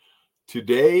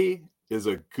Today is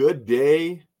a good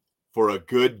day for a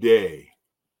good day.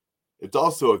 It's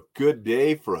also a good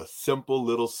day for a simple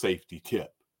little safety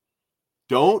tip.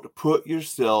 Don't put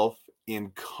yourself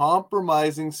in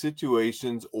compromising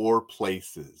situations or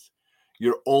places.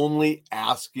 You're only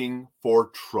asking for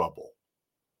trouble.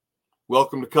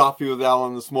 Welcome to Coffee with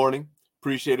Alain this morning.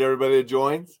 Appreciate everybody that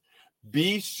joins.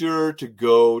 Be sure to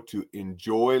go to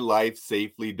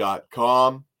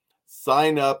enjoylifesafely.com.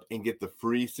 Sign up and get the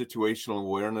free situational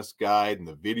awareness guide and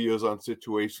the videos on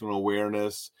situational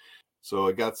awareness. So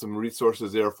I got some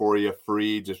resources there for you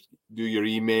free. Just do your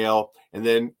email and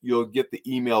then you'll get the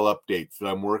email updates that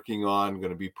I'm working on,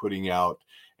 going to be putting out,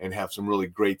 and have some really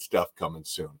great stuff coming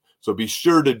soon. So be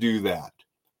sure to do that.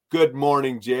 Good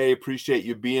morning, Jay. Appreciate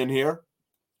you being here.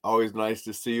 Always nice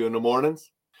to see you in the mornings.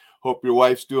 Hope your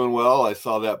wife's doing well. I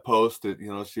saw that post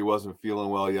that, she wasn't feeling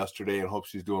well yesterday, and hope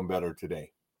she's doing better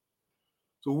today.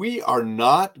 So we are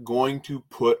not going to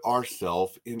put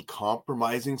ourselves in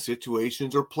compromising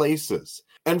situations or places.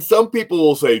 And some people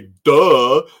will say,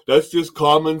 duh, that's just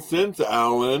common sense,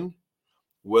 Alan.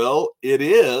 Well, it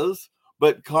is,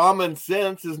 but common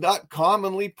sense is not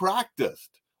commonly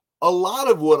practiced. A lot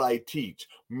of what I teach,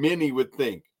 many would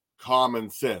think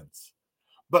common sense,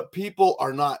 but people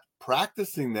are not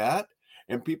practicing that,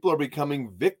 and people are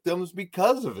becoming victims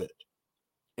because of it.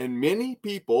 And many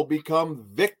people become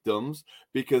victims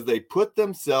because they put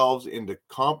themselves into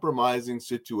compromising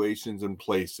situations and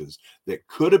places that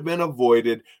could have been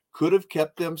avoided, could have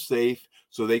kept them safe,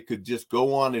 so they could just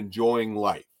go on enjoying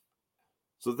life.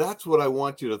 So that's what I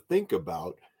want you to think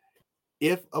about.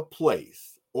 If a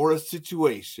place or a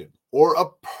situation or a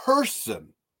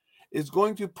person is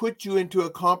going to put you into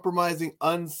a compromising,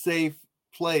 unsafe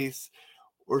place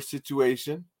or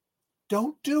situation,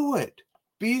 don't do it.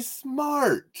 Be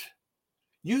smart.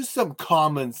 Use some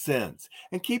common sense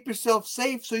and keep yourself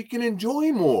safe so you can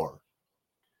enjoy more.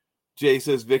 Jay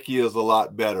says Vicky is a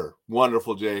lot better.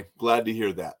 Wonderful, Jay. Glad to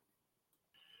hear that.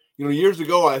 Years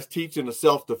ago, I was teaching a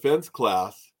self-defense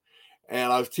class,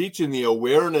 and I was teaching the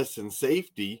awareness and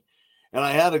safety, and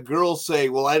I had a girl say,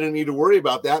 well, I didn't need to worry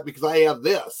about that because I have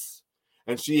this.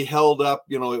 And she held up,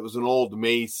 it was an old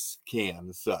Mace can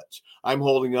and such. I'm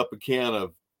holding up a can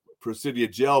of Presidia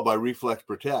Gel by Reflex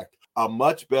Protect, a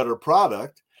much better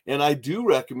product. And I do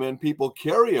recommend people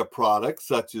carry a product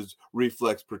such as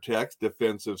Reflex Protect's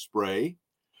defensive spray.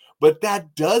 But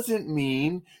that doesn't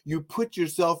mean you put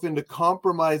yourself into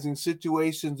compromising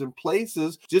situations and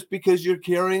places just because you're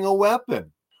carrying a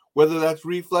weapon, whether that's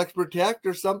Reflex Protect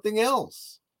or something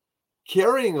else.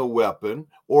 Carrying a weapon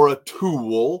or a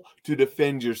tool to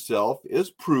defend yourself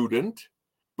is prudent,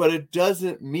 but it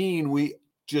doesn't mean we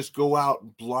just go out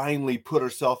and blindly put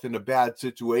ourselves into bad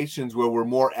situations where we're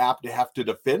more apt to have to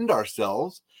defend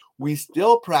ourselves. We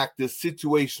still practice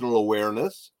situational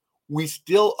awareness. We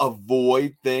still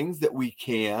avoid things that we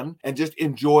can and just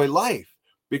enjoy life.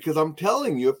 Because I'm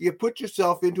telling you, if you put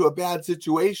yourself into a bad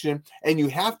situation and you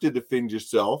have to defend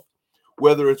yourself,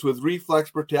 whether it's with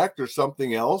Reflex Protect or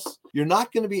something else, you're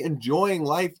not going to be enjoying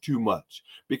life too much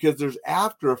because there's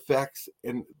after effects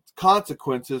and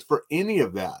consequences for any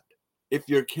of that. If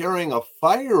you're carrying a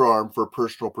firearm for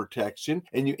personal protection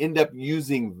and you end up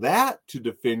using that to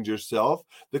defend yourself,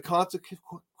 the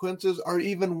consequences are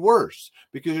even worse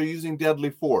because you're using deadly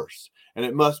force. And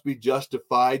it must be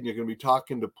justified. And you're going to be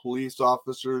talking to police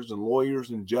officers and lawyers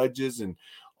and judges and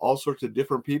all sorts of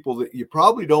different people that you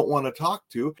probably don't want to talk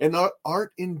to and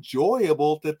aren't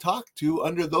enjoyable to talk to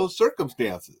under those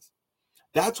circumstances.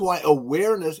 That's why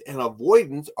awareness and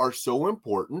avoidance are so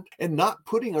important, and not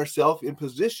putting ourselves in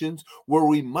positions where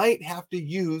we might have to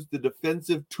use the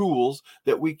defensive tools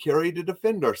that we carry to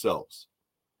defend ourselves.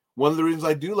 One of the reasons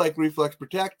I do like Reflex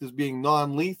Protect is being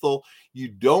non-lethal. You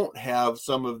don't have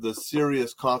some of the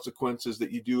serious consequences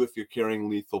that you do if you're carrying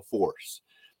lethal force.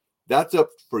 That's up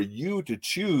for you to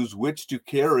choose which to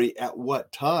carry at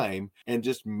what time, and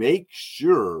just make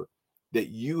sure that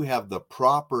you have the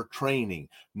proper training,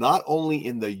 not only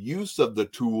in the use of the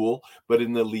tool, but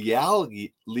in the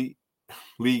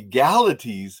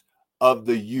legalities of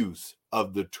the use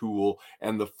of the tool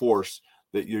and the force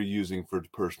that you're using for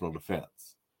personal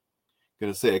defense. I'm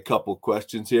going to say a couple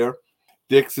questions here.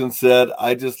 Dixon said,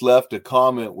 I just left a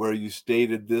comment where you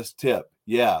stated this tip.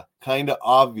 Yeah, kind of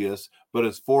obvious, but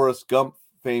as Forrest Gump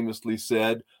famously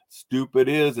said, stupid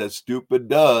is as stupid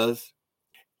does.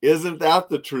 Isn't that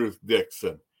the truth,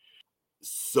 Dixon?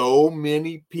 So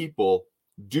many people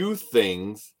do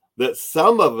things that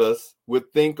some of us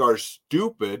would think are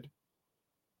stupid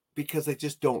because they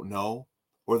just don't know,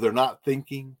 or they're not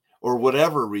thinking, or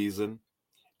whatever reason,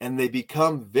 and they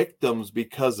become victims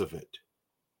because of it.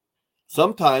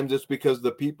 Sometimes it's because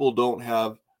the people don't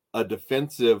have a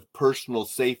defensive personal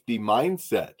safety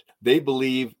mindset. They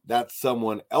believe that's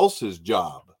someone else's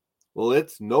job. Well,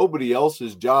 it's nobody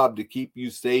else's job to keep you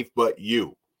safe but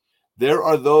you. There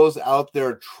are those out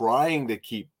there trying to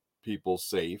keep people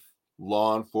safe,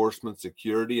 law enforcement,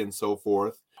 security, and so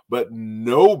forth, but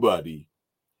nobody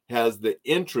has the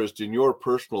interest in your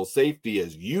personal safety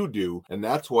as you do. And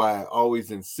that's why I always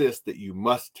insist that you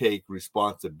must take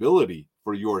responsibility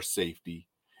for your safety.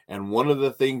 And one of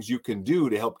the things you can do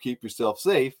to help keep yourself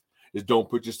safe is don't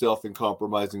put yourself in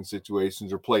compromising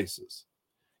situations or places.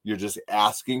 You're just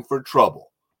asking for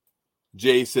trouble.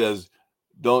 Jay says,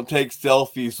 don't take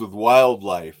selfies with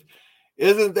wildlife.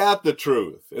 Isn't that the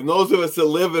truth? And those of us that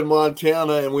live in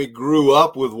Montana and we grew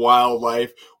up with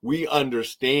wildlife, we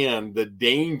understand the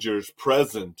dangers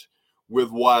present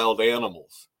with wild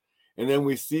animals. And then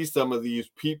we see some of these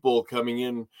people coming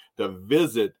in to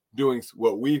visit doing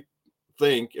what we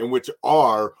think and which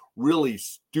are really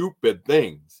stupid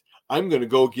things. I'm going to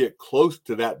go get close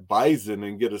to that bison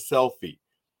and get a selfie.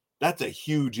 That's a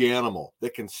huge animal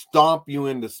that can stomp you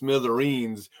into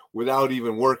smithereens without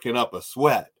even working up a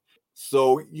sweat.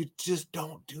 So you just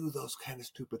don't do those kind of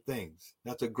stupid things.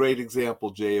 That's a great example,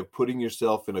 Jay, of putting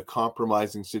yourself in a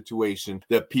compromising situation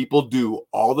that people do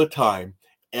all the time.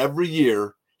 Every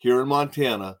year here in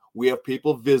Montana, we have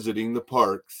people visiting the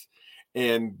parks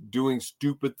and doing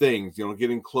stupid things,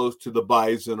 getting close to the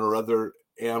bison or other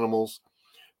animals.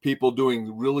 People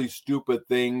doing really stupid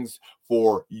things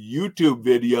for YouTube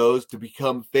videos to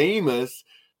become famous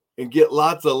and get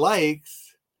lots of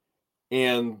likes,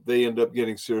 and they end up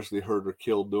getting seriously hurt or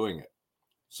killed doing it.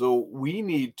 So we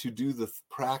need to do the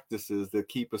practices that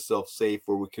keep us safe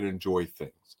where we can enjoy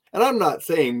things. And I'm not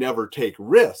saying never take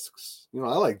risks. I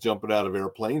like jumping out of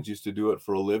airplanes, used to do it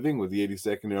for a living with the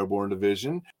 82nd Airborne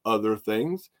Division, other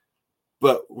things.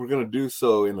 But we're going to do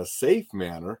so in a safe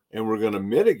manner, and we're going to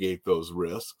mitigate those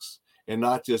risks and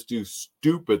not just do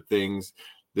stupid things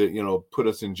that, put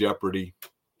us in jeopardy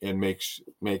and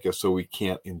make us so we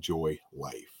can't enjoy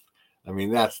life. I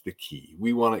mean, that's the key.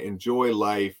 We want to enjoy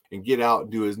life and get out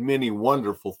and do as many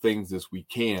wonderful things as we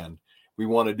can. We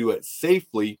want to do it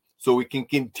safely so we can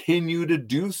continue to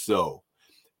do so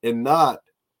and not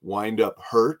wind up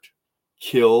hurt,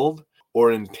 killed,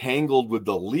 or entangled with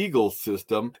the legal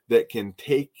system that can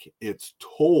take its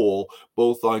toll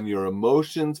both on your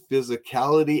emotions,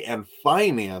 physicality, and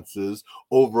finances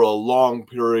over a long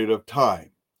period of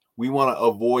time. We want to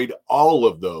avoid all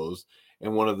of those.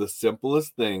 And one of the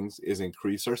simplest things is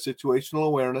increase our situational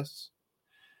awareness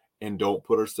and don't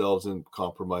put ourselves in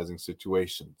compromising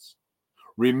situations.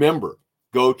 Remember,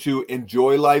 go to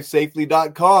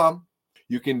enjoylifesafely.com.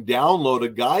 You can download a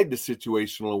guide to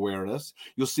situational awareness.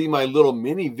 You'll see my little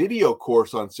mini video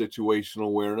course on situational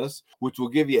awareness, which will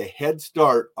give you a head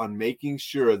start on making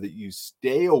sure that you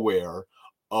stay aware,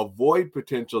 avoid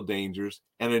potential dangers,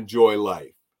 and enjoy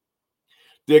life.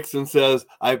 Dixon says,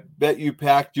 I bet you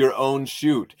packed your own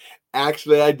chute.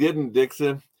 Actually, I didn't,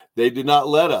 Dixon. They did not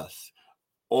let us.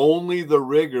 Only the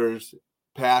riggers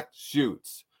packed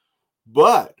chutes.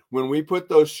 But when we put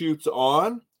those chutes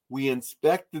on, we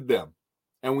inspected them.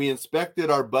 And we inspected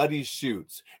our buddies'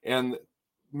 chutes and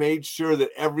made sure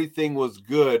that everything was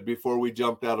good before we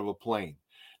jumped out of a plane.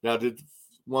 Now, did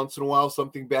once in a while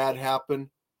something bad happen?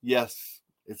 Yes,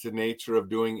 it's the nature of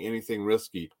doing anything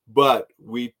risky. But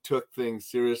we took things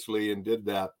seriously and did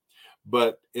that.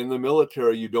 But in the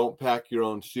military, you don't pack your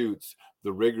own chutes.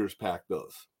 The riggers pack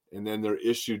those. And then they're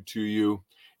issued to you.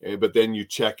 But then you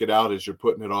check it out as you're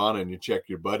putting it on, and you check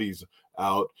your buddies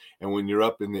out. And when you're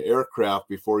up in the aircraft,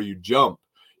 before you jump,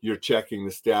 you're checking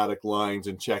the static lines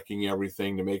and checking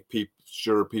everything to make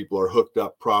sure people are hooked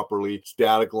up properly.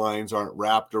 Static lines aren't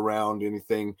wrapped around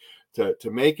anything to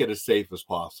make it as safe as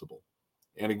possible.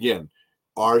 And again,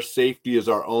 our safety is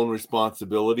our own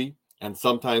responsibility. And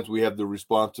sometimes we have the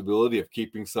responsibility of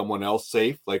keeping someone else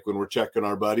safe, like when we're checking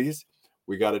our buddies.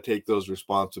 We got to take those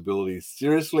responsibilities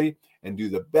seriously and do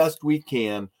the best we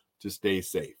can to stay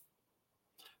safe.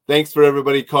 Thanks for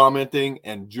everybody commenting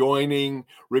and joining.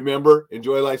 Remember,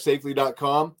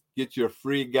 enjoylifesafely.com. Get your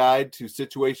free guide to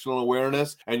situational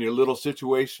awareness and your little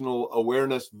situational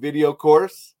awareness video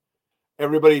course.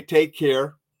 Everybody take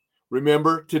care.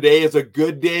 Remember, today is a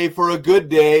good day for a good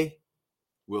day.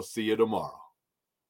 We'll see you tomorrow.